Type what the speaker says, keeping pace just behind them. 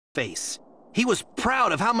face. He was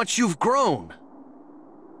proud of how much you've grown.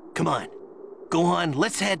 Come on. Go on,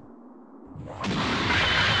 let's head.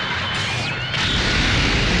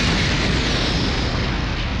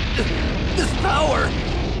 This power!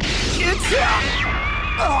 It's...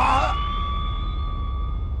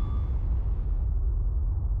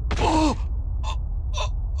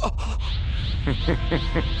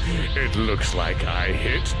 It looks like I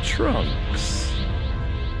hit Trunks.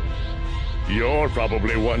 You're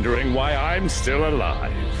probably wondering why I'm still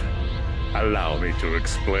alive. Allow me to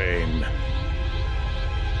explain.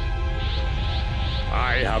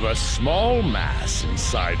 I have a small mass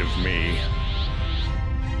inside of me.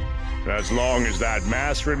 As long as that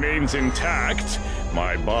mass remains intact,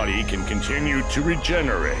 my body can continue to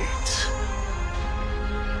regenerate.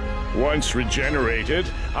 Once regenerated,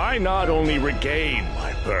 I not only regain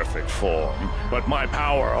my perfect form, but my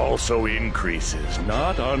power also increases,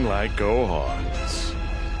 not unlike Gohan's.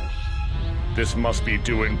 This must be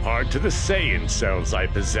due in part to the Saiyan cells I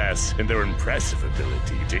possess and their impressive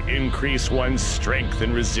ability to increase one's strength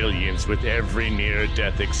and resilience with every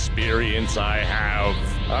near-death experience I have.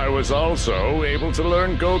 I was also able to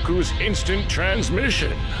learn Goku's instant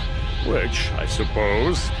transmission, which, I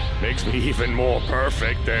suppose, makes me even more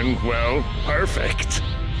perfect than, well, perfect.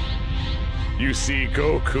 You see,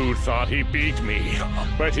 Goku thought he beat me,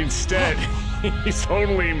 but instead, he's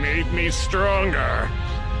only made me stronger.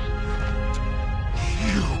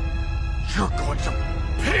 You're going to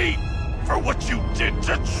pay for what you did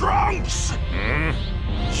to Trunks!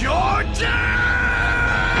 You're dead!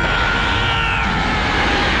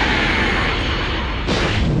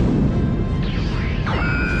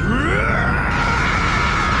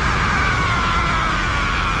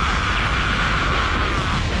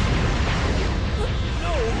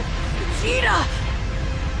 No! Vegeta!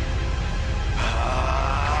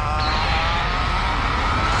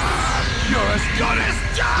 You're as good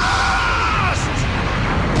as dust!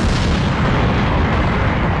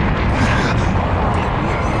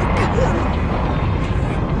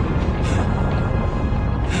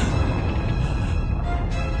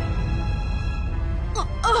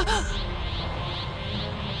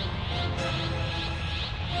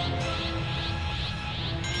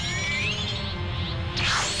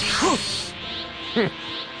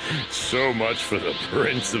 So much for the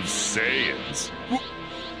Prince of Saiyans.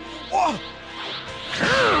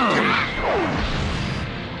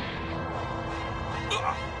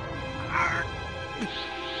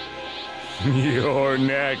 You're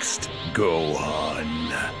next,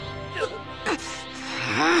 Gohan.